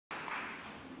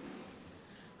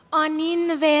Anin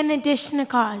Nevaeh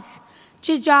Dishnakaz,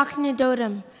 Jijak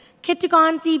Nadodim,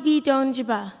 Kitagonzi B.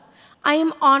 Donjaba. I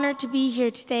am honored to be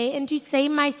here today and to say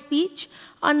my speech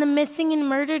on the missing and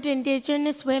murdered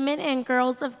Indigenous women and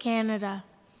girls of Canada.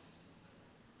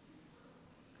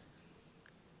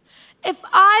 If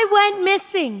I went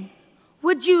missing,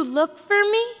 would you look for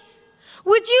me?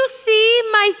 Would you see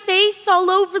my face all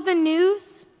over the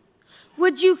news?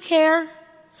 Would you care?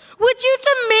 Would you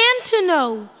demand to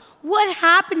know what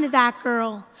happened to that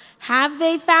girl? Have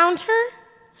they found her?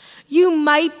 You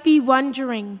might be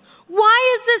wondering,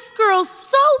 why is this girl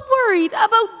so worried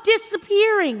about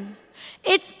disappearing?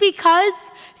 It's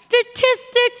because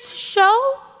statistics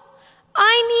show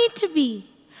I need to be.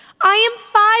 I am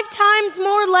 5 times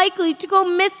more likely to go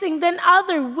missing than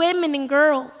other women and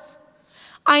girls.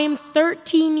 I am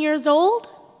 13 years old.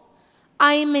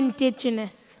 I am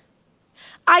Indigenous.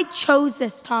 I chose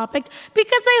this topic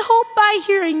because I hope by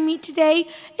hearing me today,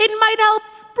 it might help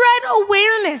spread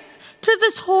awareness to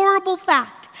this horrible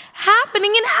fact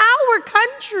happening in our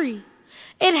country.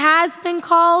 It has been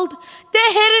called the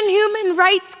hidden human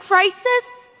rights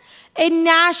crisis, a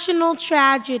national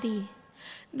tragedy.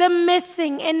 The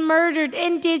missing and murdered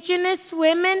Indigenous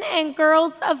women and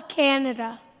girls of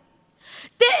Canada.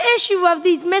 The issue of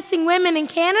these missing women in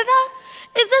Canada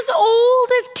is as old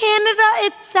as Canada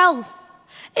itself.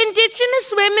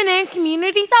 Indigenous women and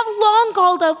communities have long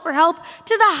called out for help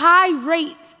to the high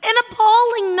rates and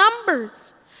appalling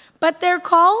numbers, but their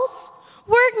calls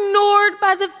were ignored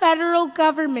by the federal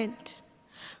government.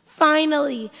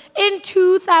 Finally, in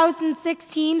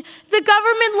 2016, the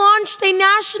government launched a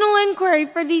national inquiry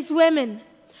for these women,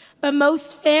 but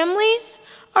most families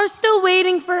are still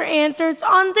waiting for answers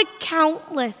on the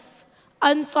countless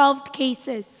unsolved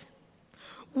cases.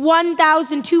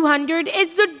 1,200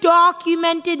 is the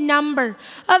documented number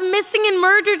of missing and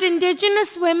murdered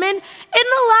Indigenous women in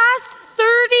the last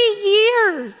 30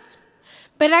 years.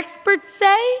 But experts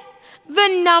say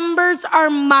the numbers are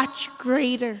much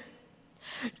greater.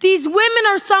 These women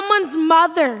are someone's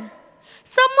mother,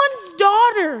 someone's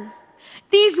daughter.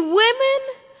 These women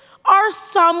are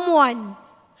someone.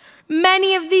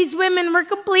 Many of these women were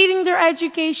completing their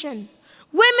education.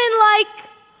 Women like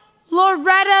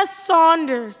Loretta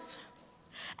Saunders,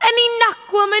 an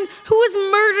Inuk woman who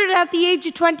was murdered at the age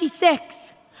of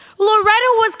 26.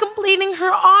 Loretta was completing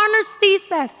her honors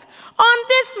thesis on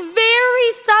this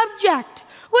very subject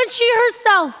when she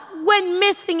herself went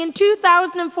missing in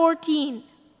 2014.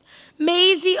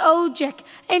 Maisie Ojic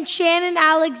and Shannon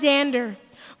Alexander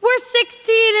were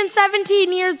 16 and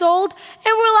 17 years old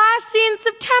and were last seen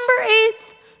September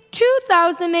 8th,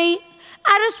 2008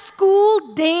 at a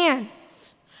school dance.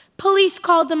 Police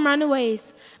called them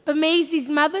runaways, but Maisie's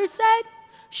mother said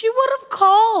she would have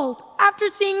called after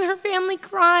seeing her family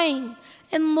crying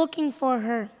and looking for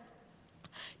her.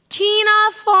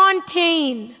 Tina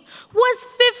Fontaine was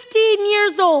 15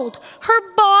 years old.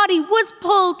 Her body was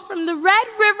pulled from the Red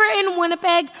River in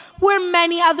Winnipeg, where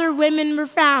many other women were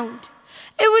found.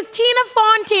 It was Tina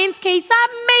Fontaine's case that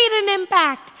made an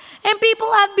impact, and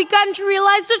people have begun to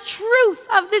realize the truth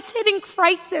of this hidden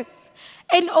crisis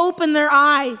and open their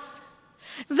eyes.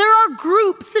 There are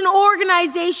groups and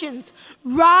organizations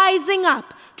rising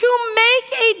up to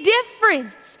make a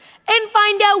difference and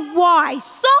find out why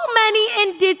so many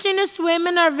Indigenous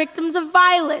women are victims of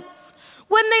violence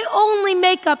when they only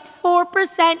make up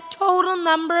 4% total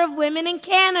number of women in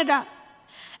Canada.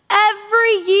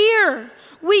 Every year,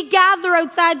 we gather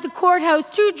outside the courthouse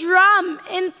to drum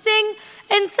and sing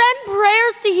and send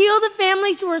prayers to heal the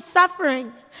families who are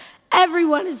suffering.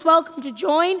 Everyone is welcome to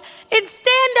join and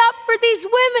stand up for these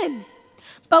women.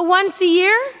 But once a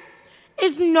year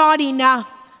is not enough.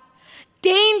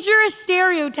 Dangerous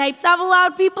stereotypes have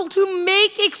allowed people to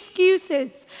make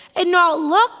excuses and not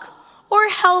look or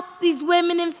help these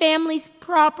women and families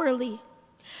properly.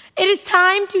 It is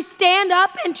time to stand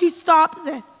up and to stop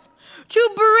this, to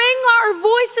bring our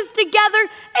voices together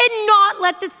and not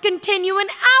let this continue in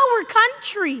our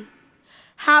country.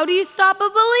 How do you stop a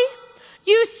bully?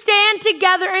 You stand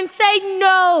together and say,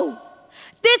 no,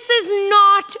 this is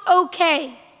not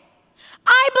okay.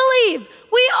 I believe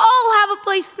we all have a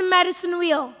place in the medicine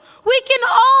wheel. We can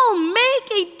all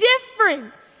make a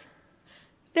difference.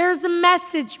 There's a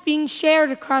message being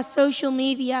shared across social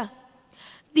media.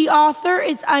 The author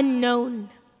is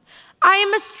unknown. I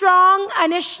am a strong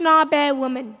Anishinaabe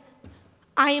woman.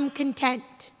 I am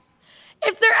content.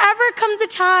 If there ever comes a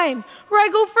time where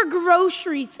I go for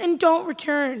groceries and don't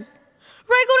return,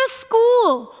 where I go to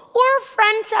school or a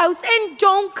friend's house and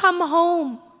don't come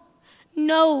home.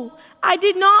 No, I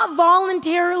did not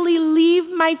voluntarily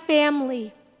leave my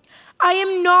family. I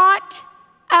am not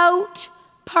out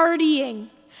partying.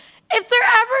 If there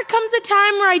ever comes a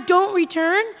time where I don't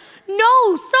return,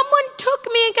 no, someone took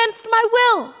me against my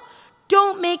will.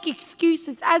 Don't make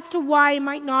excuses as to why I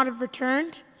might not have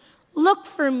returned. Look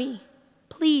for me,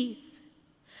 please.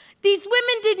 These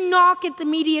women did not get the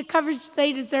media coverage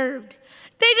they deserved.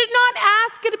 They did not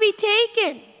ask it to be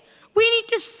taken. We need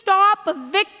to stop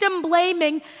victim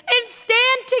blaming and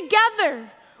stand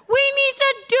together. We need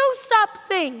to do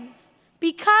something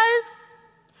because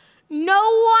no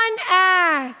one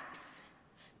asks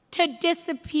to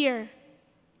disappear.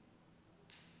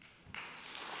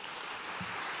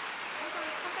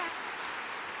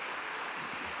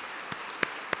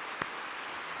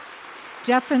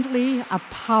 Definitely a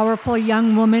powerful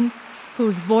young woman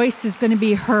whose voice is going to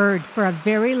be heard for a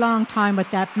very long time with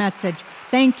that message.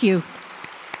 Thank you.